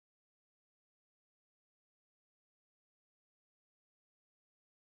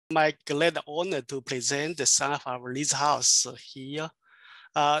My glad honor to present some of our results here.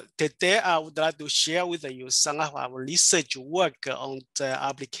 Today, I would like to share with you some of our research work on the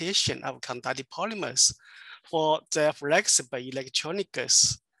application of conductive polymers for the flexible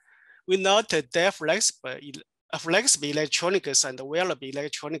electronics. We know that flexible electronics and wearable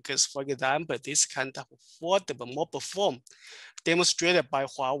electronics, for example, this kind of affordable mobile phone demonstrated by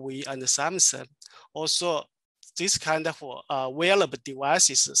Huawei and Samsung. Also, this kind of wearable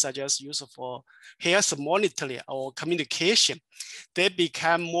devices, such as used for health monitoring or communication, they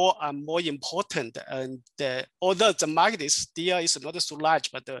become more and more important. And although the market still is not so large,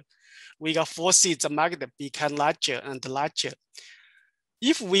 but we can foresee the market become larger and larger.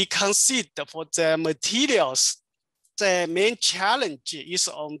 If we consider for the materials, the main challenge is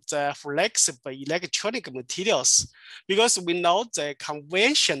on the flexible electronic materials, because we know the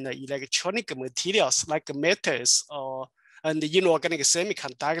conventional electronic materials like metals and inorganic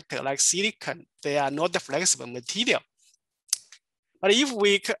semiconductor like silicon, they are not the flexible material. But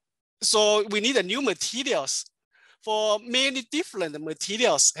so we need a new materials. For many different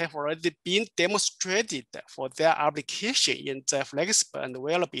materials have already been demonstrated for their application in the flexible and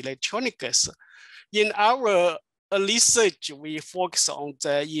wearable electronics. In our research, we focus on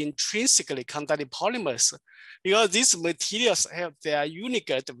the intrinsically conductive polymers, because these materials have their unique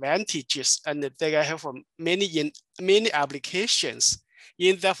advantages and they have many applications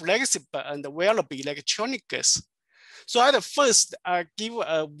in the flexible and wearable electronics. So at first, I give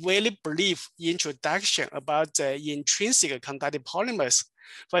a very brief introduction about the intrinsic conductive polymers.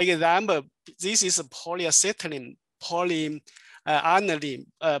 For example, this is polyacetylene, aniline,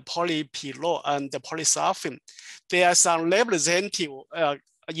 polypyrrole, and polysulfone. There are some representative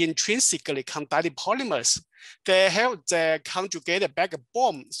intrinsically conductive polymers. They have the conjugated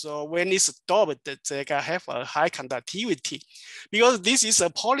backbone, so when it's stopped, they can have a high conductivity. Because this is a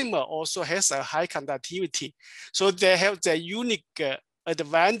polymer, also has a high conductivity, so they have the unique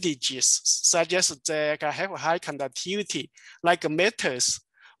advantages, such as they can have a high conductivity like metals,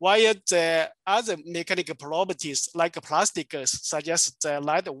 while the other mechanical properties like plastics, such as the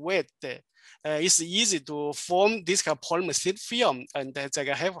lightweight, it's easy to form this kind of polymer thin film, and they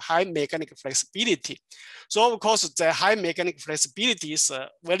can have high mechanical flexibility. So of course, the high mechanical flexibility is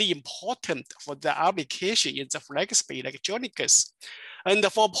very important for the application in the flexible electronics. And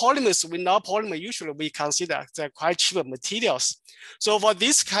for polymers, we know polymer usually we consider the quite cheap materials. So for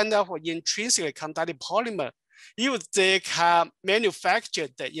this kind of intrinsically conductive polymer, if they can manufacture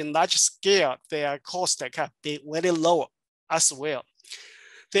in large scale, their cost can be very low as well.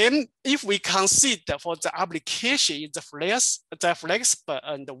 Then if we consider for the application in the flexible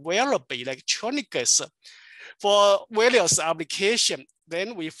and wearable electronics, for various application,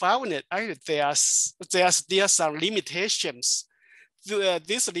 then we found that actually there are still some limitations.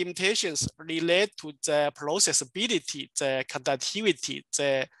 These limitations relate to the processability, the conductivity,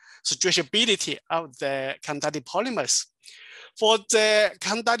 the stretchability of the conductive polymers. For the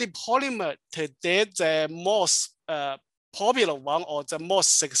conductive polymer, today the most popular one or the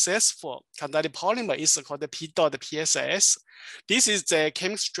most successful conductive polymer is called the P-dot PSS. This is the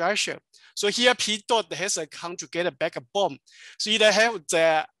chemical structure. So here P-dot has a conjugated backbone. So it have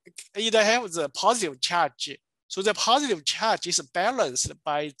the positive charge. So the positive charge is balanced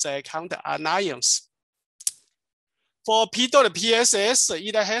by the counter anions. For P-dot PSS,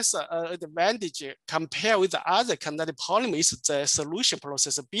 it has an advantage compared with the other conductive polymers, the solution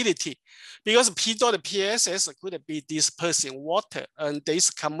processability, because P-dot PSS could be dispersed in water and is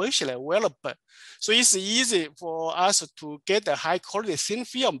commercially available. So it's easy for us to get a high quality thin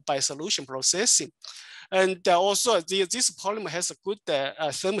film by solution processing. And also this polymer has a good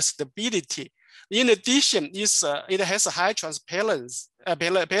thermal stability. In addition, it has a high transparency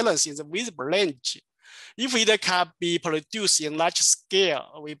balance in the visible range. If it can be produced in large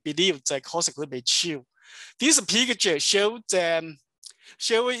scale, we believe the cost could be achieved. This picture shows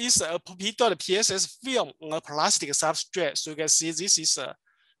is a P-dot PSS film on a plastic substrate. So you can see this is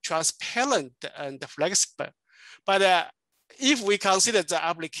transparent and flexible. But if we consider the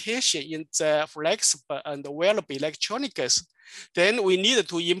application in the flexible and wearable electronics, then we need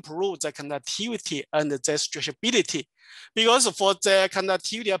to improve the conductivity and the stretchability. Because for the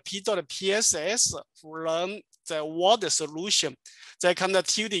conductivity of P-dot PSS from the water solution, the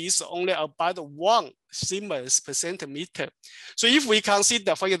conductivity is only about 1 Siemens per centimeter. So if we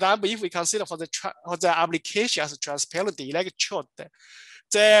consider, for example, if we consider for the application as a transparent electrode,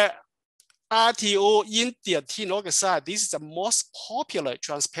 the RTO indium tin oxide, this is the most popular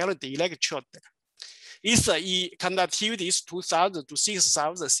transparent electrode. conductivity is 2,000 to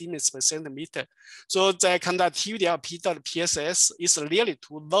 6,000 Siemens per centimeter. So the conductivity of P dot PSS is really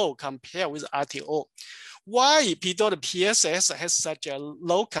too low compared with RTO. Why P dot PSS has such a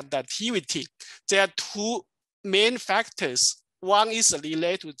low conductivity? There are two main factors. One is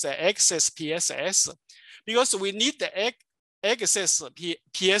related to the excess PSS, because we need the excess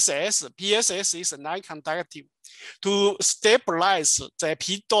PSS. PSS is non-conductive. To stabilize the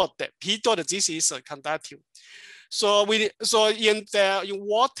P dot, this is conductive. So in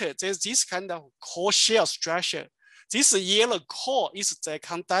water, there's this kind of core shell structure. This yellow core is the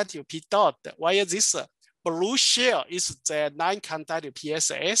conductive P dot, while this blue shell is the non-conductive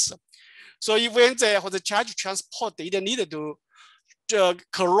PSS. So when the charge transport, it needed to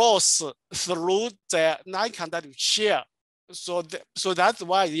cross through the non-conductive shell. So that's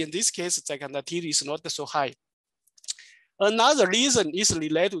why in this case, the conductivity is not so high. Another reason is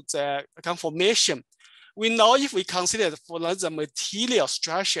related to the conformation. We know if we consider for the material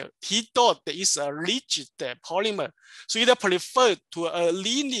structure, P dot is a rigid polymer. So it prefers to a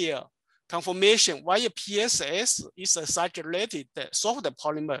linear conformation, while PSS is a saturated soft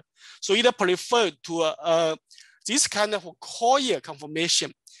polymer. So it prefers to this kind of coil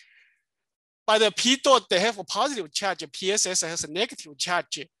conformation. But the P dot, they have a positive charge, PSS has a negative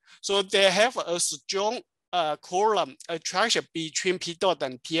charge. So they have a strong Coulomb attraction between P dot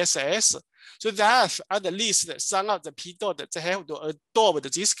and PSS. So that at least some of the P dot, they have to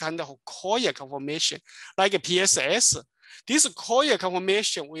adopt this kind of coil conformation like a PSS. This coil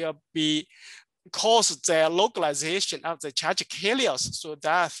conformation will be cause the localization of the charge carriers, so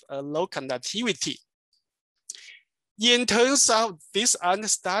that's a low conductivity. In terms of this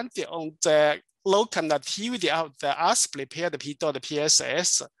understanding on the low conductivity of the Aspley paired P dot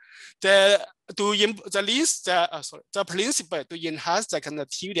PSS, the principle to enhance the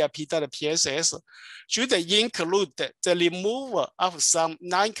conductivity of P dot PSS should include the removal of some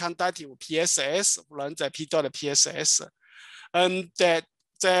non-conductive PSS from the P dot PSS, and that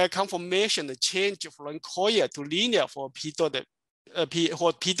the conformation change from coil to linear for P dot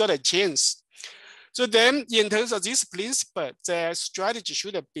chains. So then, in terms of this principle, the strategy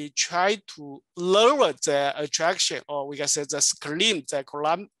should be try to lower the attraction, or we can say the screen, the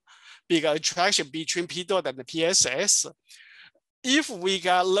Coulombic attraction between P dot and the PSS. If we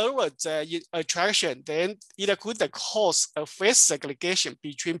can lower the attraction, then it could cause a phase segregation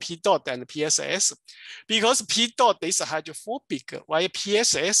between P dot and PSS, because P dot is hydrophobic, while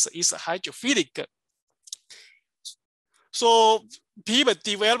PSS is hydrophilic. So people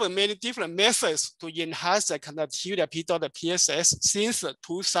develop many different methods to enhance the conductivity of P dot PSS since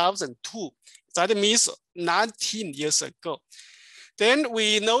 2002. That means 19 years ago. Then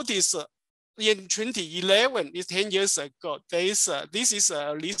we notice in 2011, it's 10 years ago, this is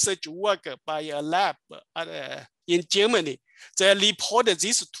a research work by a lab in Germany. They reported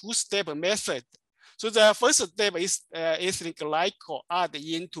this two-step method. So the first step is ethylene glycol added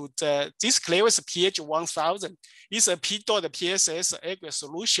into this Clevis pH 1000 is a P dot PSS aqueous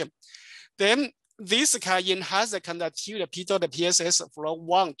solution. Then this can enhance the conductivity of P dot PSS from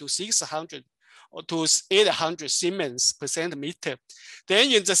 1 to 600 or to 800 Siemens per centimeter.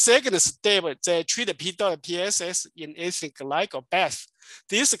 Then in the second step, they treat the P dot PSS in ethylene glycol bath.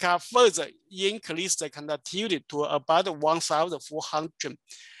 This can further increase the conductivity to about 1,400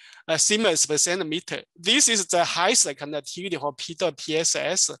 Siemens per centimeter. This is the highest conductivity for P dot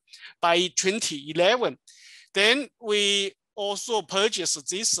PSS by 2011. Then we also purchased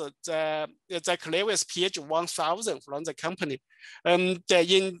this the Clevis pH 1000 from the company. In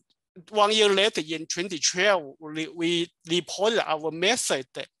 1 year later, in 2012, we reported our method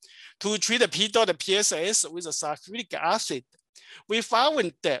to treat the P dot PSS with a sulfuric acid. We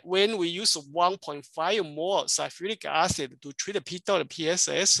found that when we use 1.5 more sulfuric acid to treat the P dot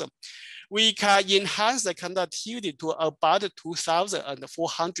PSS, we can enhance the conductivity to about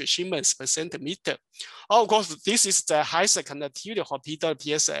 2,400 Siemens per centimeter. Of course, this is the highest conductivity for P dot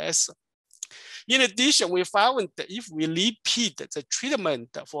PSS. In addition, we found that if we repeat the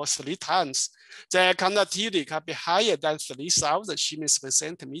treatment for 3 times, the conductivity can be higher than 3,000 Siemens per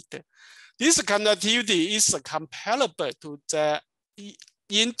centimeter. This conductivity is comparable to the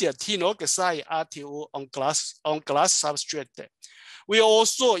India tin oxide RTO on glass substrate. We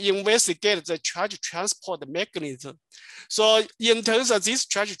also investigate the charge transport mechanism. So in terms of this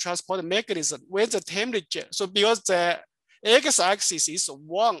charge transport mechanism, when the temperature, so because the x-axis is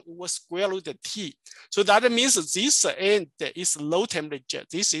 1 over square root of T. So that means this end is low temperature.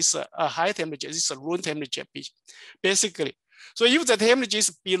 This is a high temperature. This is a room temperature, basically. So if the temperature is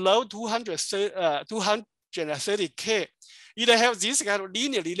below 230 K, it have this kind of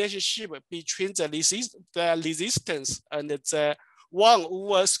linear relationship between the resistance and the 1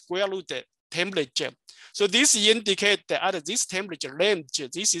 over square root temperature. So this indicates that at this temperature range,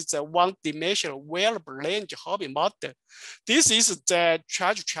 this is the one-dimensional variable range Hobby model. This is the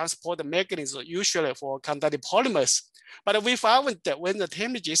charge transport mechanism usually for conductive polymers. But we found that when the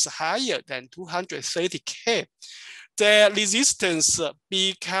temperature is higher than 230 K, the resistance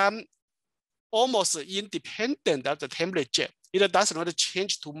become almost independent of the temperature. It does not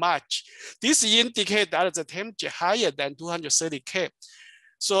change too much. This indicates that the temperature higher than 230 K.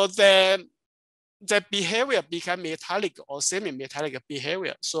 So the behavior become metallic or semi-metallic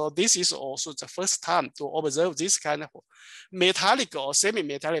behavior. So this is also the first time to observe this kind of metallic or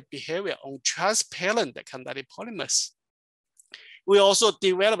semi-metallic behavior on transparent conductive polymers. We also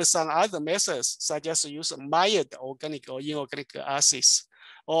developed some other methods, such as use mild organic or inorganic acids,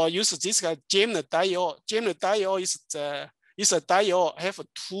 or use this kind of genuine diol. Genuine diol is a diol have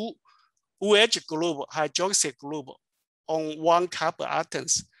 2 OH group, hydroxy group on 1 carbon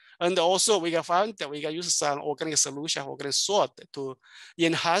atoms. And also we can find that we can use some organic solution, organic salt to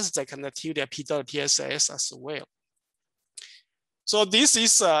enhance the conductivity of P-PSS as well. So this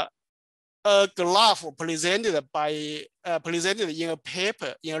is a graph presented in a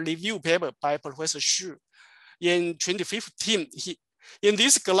paper, in a review paper by Professor Xu in 2015. In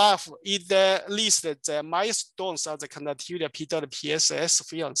this graph, it lists the milestones of the conductivity of P-PSS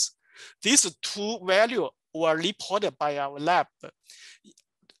fields. These 2 values were reported by our lab.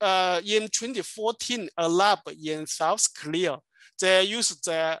 In 2014, a lab in South Korea, they used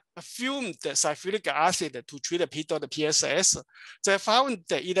the fumed sulfuric acid to treat P-PSS. They found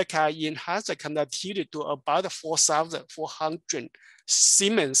that it can enhance the conductivity to about 4,400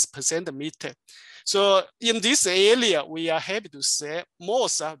 Siemens per centimeter. So in this area, we are happy to say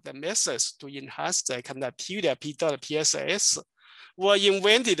most of the methods to enhance the conductivity of P-PSS were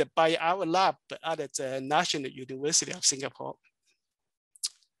invented by our lab at the National University of Singapore.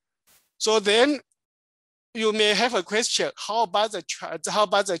 So then you may have a question, how about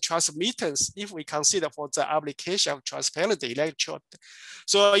the transmittance if we consider for the application of transparent electrode?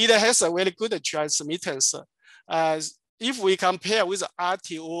 So it has a very good transmittance. If we compare with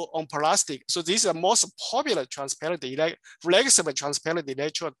RTO on plastic, so this is the most popular transparent flexible transparent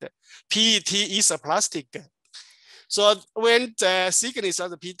electrode. PET is a plastic. So when the thickness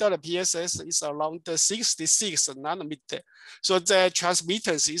of the P-PSS is around 66 nanometer, so the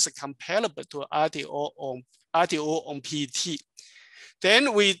transmittance is comparable to RTO on PET.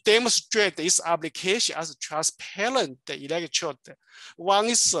 Then we demonstrate this application as a transparent electrode. One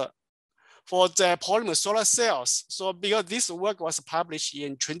is for the polymer solar cells. So because this work was published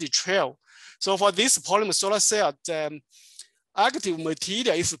in 2012, so for this polymer solar cell, the active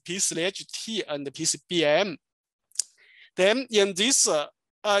material is P/T and PCBM. Then in this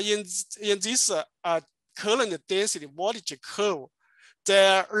current density voltage curve,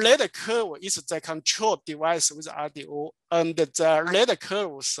 the red curve is the control device with RDO, and the red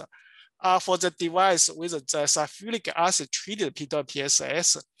curves are for the device with the sulfuric acid treated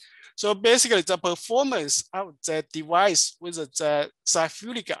P-PSS. So basically, the performance of the device with the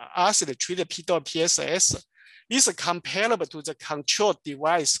sulfuric acid treated P-PSS is comparable to the control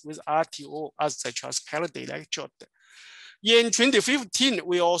device with RTO as the transparent electrode. In 2015,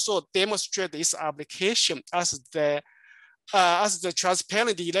 we also demonstrate this application as the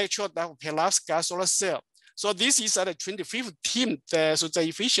transparent electrode of perovskite solar cell. So this is at 2015. So the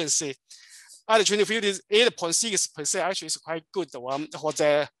efficiency at 2015 is 8.6%. Actually, it's quite good one for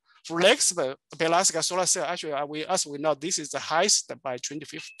the flexible perovskite solar cell. Actually, as we know, this is the highest by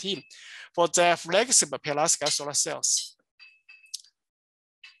 2015 for the flexible perovskite solar cells.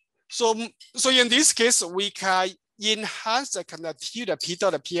 So in this case, we can enhance the conductivity of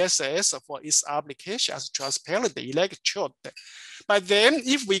P-PSS for its application as transparent electrode. But then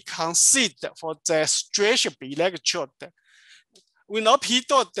if we consider for the stretchable electrode, we know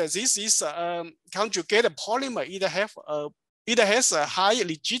P-dot, this is a conjugated polymer, it has a high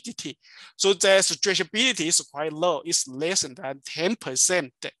rigidity. So the stretchability is quite low, it's less than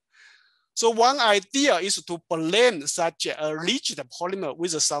 10%. So one idea is to blend such a rigid polymer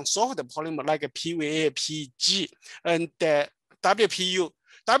with some soft polymer like PVA, PG, and WPU.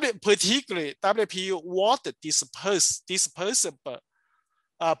 Particularly WPU water dispersible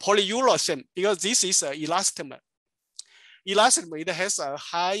polyurethane, because this is an elastomer. Elastomer, it has a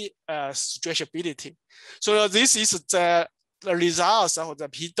high stretchability. So this is the results of the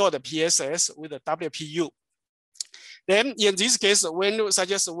P-PSS with the WPU. Then in this case, when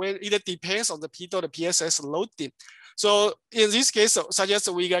it depends on the P-PSS loading. So in this case, suggest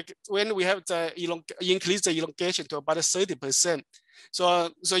we get when we have the increase the elongation to about 30%. So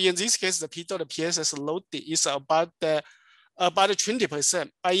in this case, the P dot PSS load is about 20%.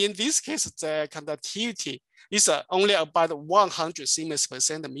 But in this case, the conductivity is only about 100 Siemens per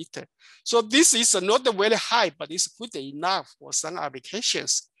centimeter. So this is not very high, but it's good enough for some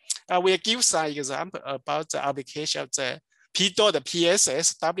applications. We'll give some example about the application of the P dot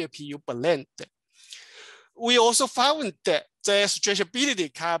PSS WPU blend. We also found that the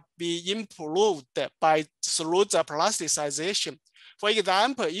stretchability can be improved through the plasticization. For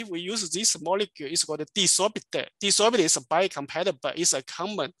example, if we use this molecule, it's called disorbit. Disorbit is biocompatible. It's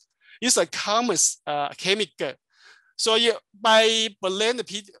a common chemical. So by blend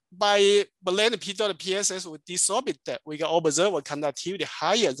P dot PSS with disorbit, we can observe a conductivity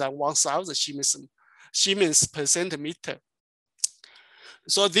higher than 1,000 Siemens per centimeter.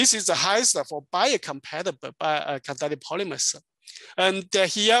 So this is the highest for biocompatible conductive polymers. And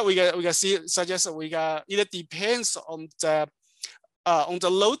here we can see, suggest it depends on the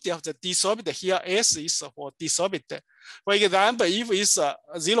load of the desorbit. Here S is for desorbit. For example, if it's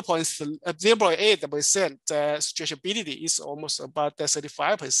 0.8%, the stretchability is almost about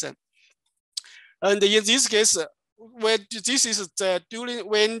 35%. And in this case, when this is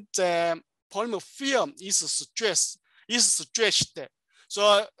when the polymer film is stretched.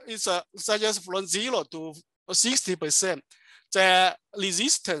 So it's suggest from 0 to 60%. The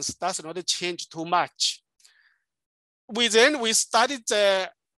resistance does not change too much. We studied the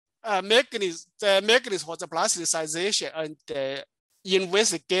mechanism for the plasticization and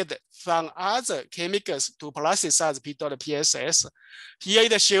investigate from other chemicals to plasticize P dot PSS. Here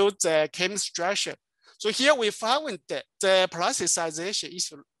it shows the chemical structure. So here we found that the plasticization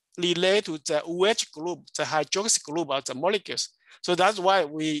is related to the OH group, the hydroxy group of the molecules. So that's why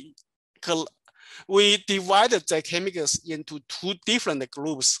we divided the chemicals into two different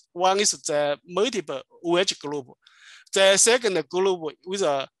groups. One is the multiple OH group. The second group with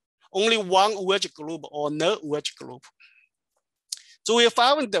only one OH group or no OH group. So we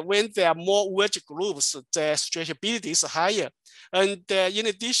found that when there are more OH groups, the stretchability is higher. And in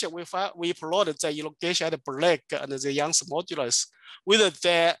addition, we plotted the elongation at black and the Young's modulus with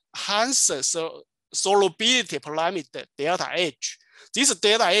the Hansen solubility parameter delta H. This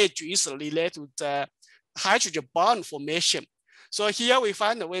delta H is related to the hydrogen bond formation. So here we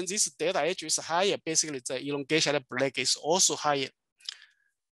find that when this delta H is higher, basically the elongation at black is also higher.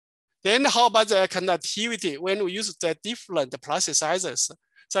 Then how about the conductivity when we use the different plasticizers,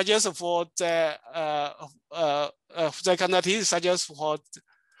 such as for the conductivity, such as for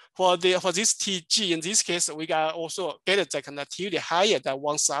this TG, in this case, we can also get the conductivity higher than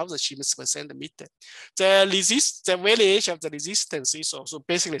 1,000 Siemens per centimeter. The variation of the resistance is also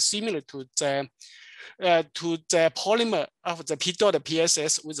basically similar to the polymer of the P dot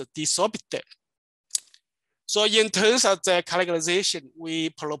PSS with the desorbit. So in terms of the characterization, we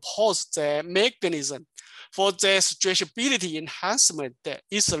propose the mechanism for the stretchability enhancement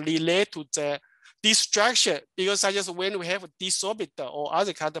is related to the destruction, because such as when we have a desorbit or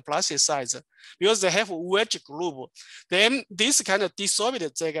other kind of plasticizer, because they have a OH group, then this kind of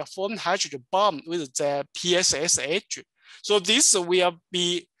desorbit, they can form hydrogen bond with the PSSH. So this will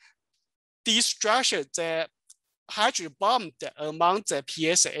be destruction the hydrogen bond among the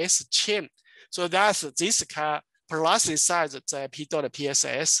PSS chain. So that's this can plasticize the P dot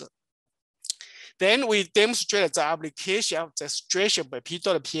PSS. Then we demonstrate the application of the stretchable P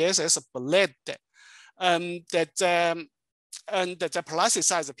dot PSS blend and the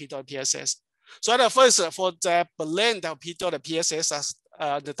plasticize P dot PSS. So at first, for the blend of P dot PSS as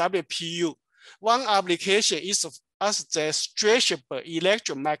the WPU, one application is as the stretchable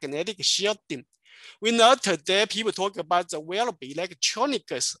electromagnetic shielding. We know today people talk about the wearable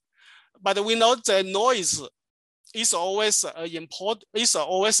electronics, but we know the noise is always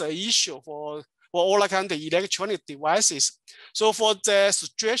an issue for all kinds of electronic devices. So for the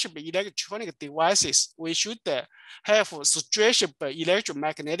stretchable electronic devices, we should have stretchable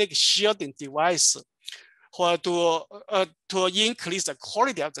electromagnetic shielding device to increase the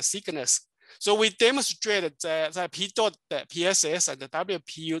quality of the signals. So we demonstrated the P dot PSS and the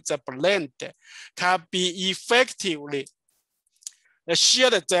WPU, the blend can be effectively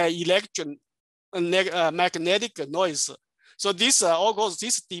shield the magnetic noise. So this of course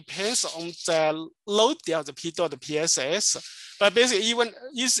this depends on the load of the P dot PSS, but basically even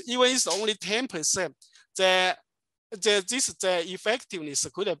it's only 10%. The effectiveness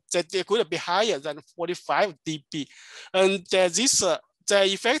could be higher than 45 dB, and the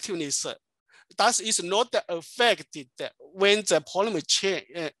effectiveness that is not affected when the polymer chain,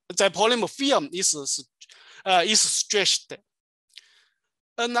 the polymer film is is stretched.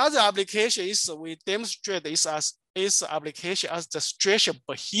 Another application is we demonstrate this as application as the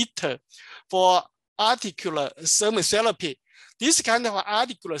stretchable heater for articular thermotherapy. This kind of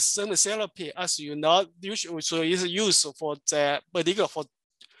articular thermotherapy, as you know, usually is used for the particular for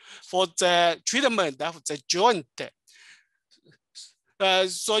the treatment of the joint.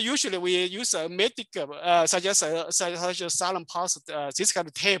 So usually we use a medical, such as silent pulse, this kind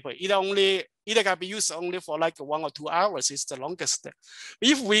of tape. It can be used only for like 1 or 2 hours. Is the longest.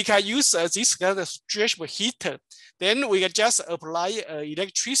 If we can use this kind of stretchable heater, then we can just apply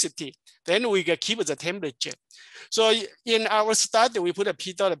electricity. Then we can keep the temperature. So in our study, we put a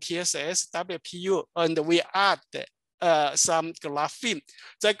P dot PSS, WPU, and we add some graphene.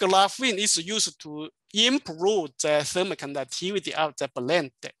 The graphene is used to improve the thermal conductivity of the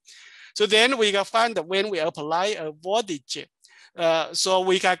blend. So then we can find that when we apply a voltage, so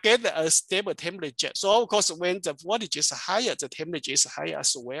we can get a stable temperature. So of course, when the voltage is higher, the temperature is higher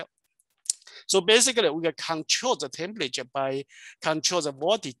as well. So basically, we can control the temperature by control the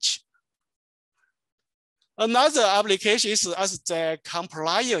voltage. Another application is as the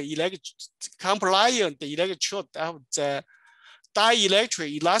compliant electrode of the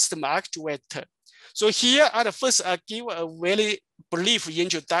dielectric elastomer actuator. So here at first, I give a very brief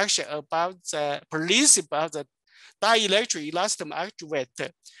introduction about the principle of the dielectric elastomer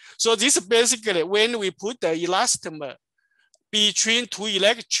actuator. So this is basically when we put the elastomer between two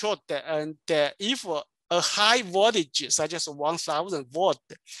electrodes, and if a high voltage, such as 1000 volt,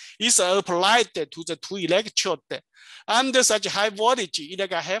 is applied to the two electrodes, under such high voltage, it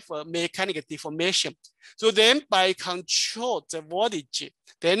can have a mechanical deformation. So then by control the voltage,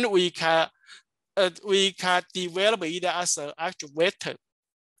 then we can develop it as an actuator.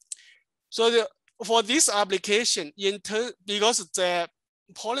 So for this application, because the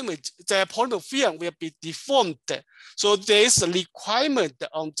polymer film will be deformed, so there is a requirement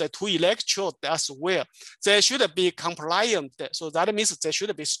on the two electrodes as well. They should be compliant, so that means they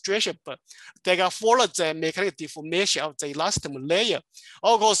should be stretchable. They can follow the mechanical deformation of the elastomer layer.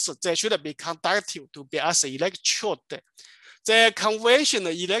 Of course, they should be conductive to be as an electrode. The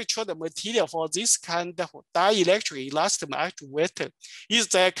conventional electrode material for this kind of dielectric elastomer actuator is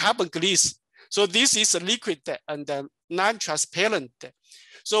the carbon glass. So this is a liquid and non-transparent.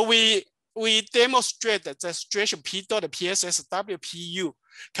 So we demonstrate that the stretch P dot PSS WPU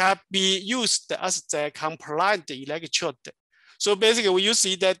can be used as the compliant electrode. So basically, we use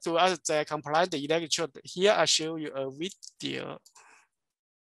it as the compliant electrode. Here I show you a video.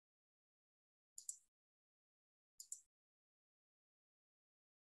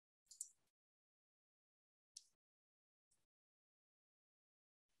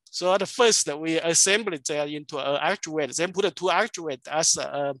 So at first, we assemble it into an actuator, then put two actuators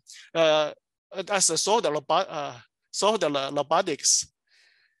as a solder robotics.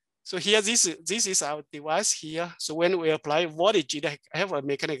 So here, this is our device here. So when we apply voltage, it have a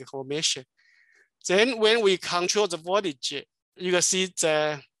mechanical formation. Then when we control the voltage, you can see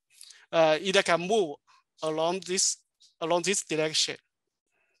the it can move along this direction.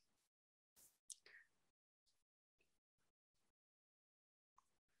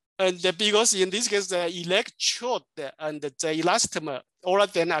 And because in this case, the electrode and the elastomer, all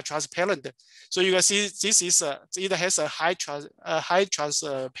of them are transparent. So you can see this is it has a high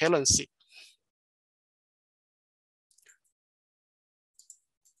transparency.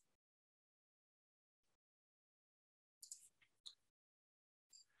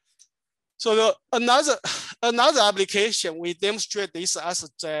 So another application, we demonstrate this as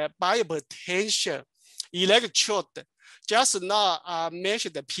the biopotential electrode. Just now I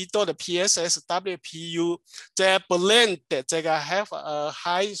mentioned the P dot PSS WPU, the blend they can have a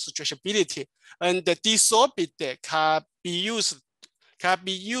high stretchability, and the desorbate can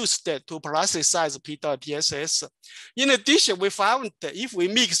be used to plasticize P dot PSS. In addition, we found that if we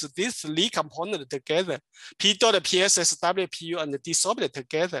mix these three components together, P dot PSS, WPU, and the desorbate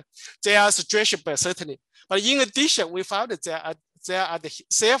together, they are stretchable certainly. But in addition, we found that they are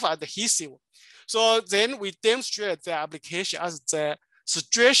self-adhesive. So then we demonstrate the application as the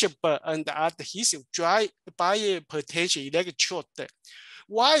stretchable and adhesive dry biopotential electrode.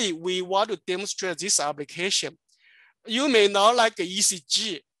 Why we want to demonstrate this application? You may know like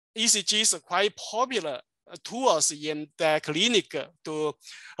ECG. ECG is quite popular tools in the clinic to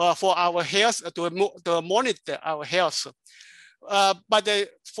for our health, to monitor our health. But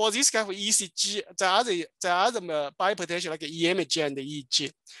for this kind of ECG, the other biopotential like EMG and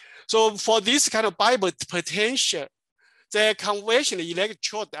EEG. So for this kind of biopotential, The conventional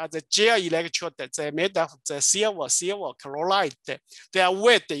electrode are the gel electrode. They made of the silver chloride. They are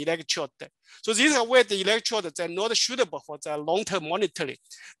wet electrode. So these are wet electrodes. They're not suitable for the long-term monitoring.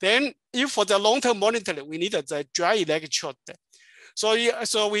 Then, if for the long-term monitoring, we need the dry electrode.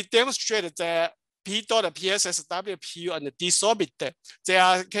 So we demonstrated the P dot, PSS, WPU, and desorbit. They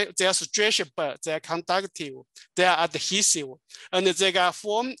are stretchable, they are conductive, they are adhesive, and they can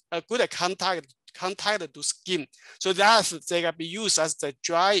form a good contact to skin. So that they can be used as the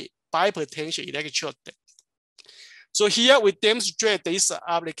dry bipotential electrode. So here we demonstrate this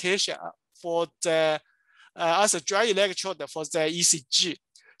application for the as a dry electrode for the ECG.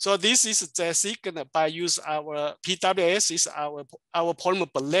 So this is the signal by use our PWS is our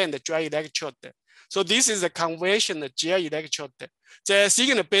polymer blend dry electrode. So this is a conventional gel electrode. The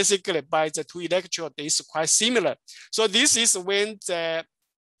signal basically by the two electrodes is quite similar. So this is when the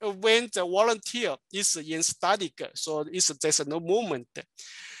volunteer is in static, so there's no movement.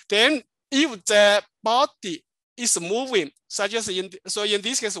 Then if the body is moving, such as in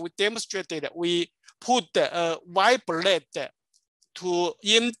this case, we demonstrated we put a vibrate to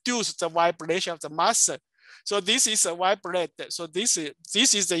induce the vibration of the muscle. So this is a vibrate. So this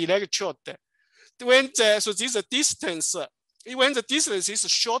is the electrode. So this is a distance. When the distance is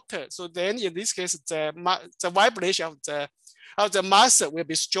shorter, so then in this case the vibration of the muscle will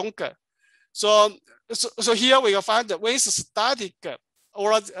be stronger. So here we can find that when it's static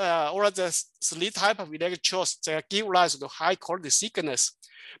or the three type of electrodes, they give rise to high quality signals.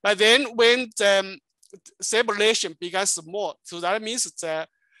 But then when the separation becomes small, so that means the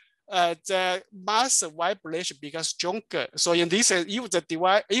mass vibration becomes stronger. So in this case, if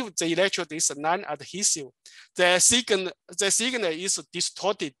the electrode is non-adhesive, the signal is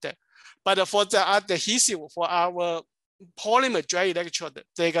distorted. But for the adhesive, for our polymer dry electrode,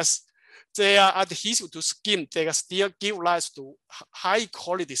 they are adhesive to skin. They can still give rise to high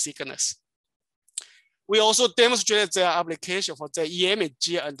quality signals. We also demonstrated the application for the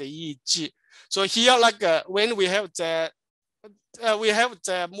EMG and the EEG. So here, like when we have the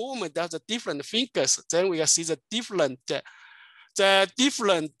movement of the different fingers, then we can see the different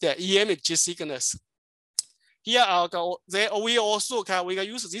EMG signals. Here, we can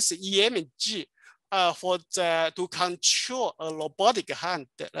use this EMG to control a robotic hand.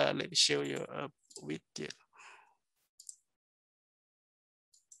 Let me show you a video.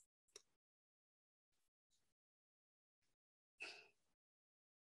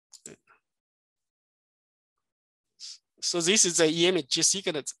 So this is the EMG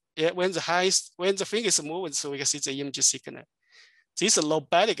signal. When the finger is moving, so we can see the EMG signal. This is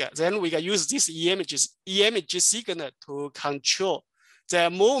robotic. Then we can use this EMG signal to control the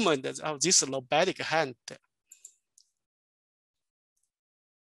movement of this robotic hand.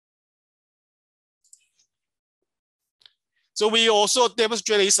 So we also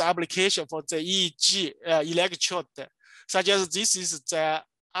demonstrate this application for the EEG electrode, such as this is the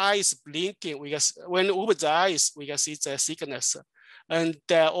eyes blinking. When open the eyes, we can see the signals. And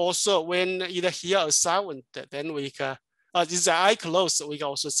also when either hear a sound, then we can, this is the eye closed, we can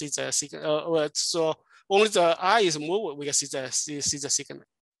also see the signal. So only the eye is moved, we can see the signal.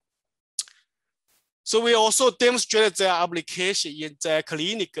 So we also demonstrated the application in the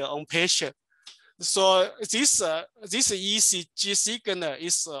clinic on patient. So this ECG signal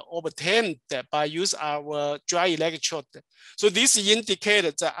is obtained by use our dry electrode. So this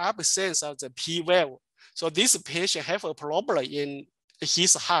indicates the absence of the P valve. So this patient have a problem in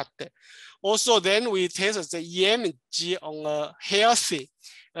his heart. Also, then we test the EMG on a healthy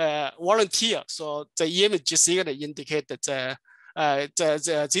volunteer. So the EMG signal indicates that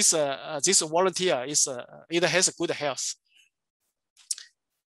this volunteer it has a good health.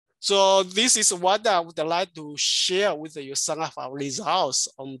 So this is what I would like to share with you some of our results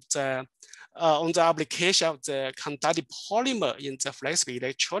on the application of the conductive polymer in the flexible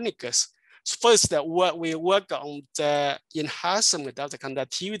electronics. First, we work on the enhancement of the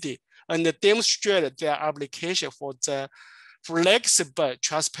conductivity and demonstrate their application for the flexible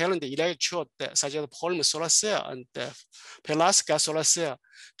transparent electrode such as polymer solar cell and perovskite solar cell.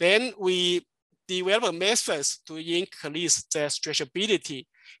 Then we develop methods to increase the stretchability.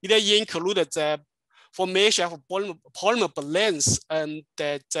 It includes the formation of polymer blends and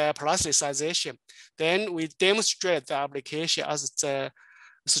the plasticization. Then we demonstrate the application as the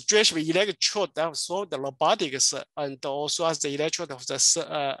stretchable electrode that solve the robotics and also as the electrode of the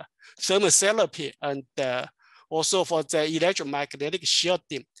thermotherapy and also for the electromagnetic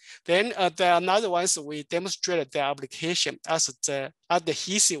shielding. Then the another ones we demonstrated the application as the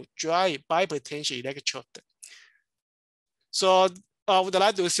adhesive dry bipotential electrode. So I would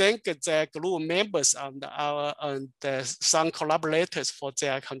like to thank the group members and some collaborators for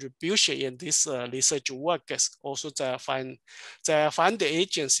their contribution in this research work. Also, the fund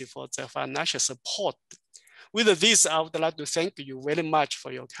agency for the financial support. With this, I would like to thank you very much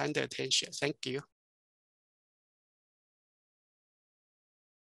for your kind attention. Thank you.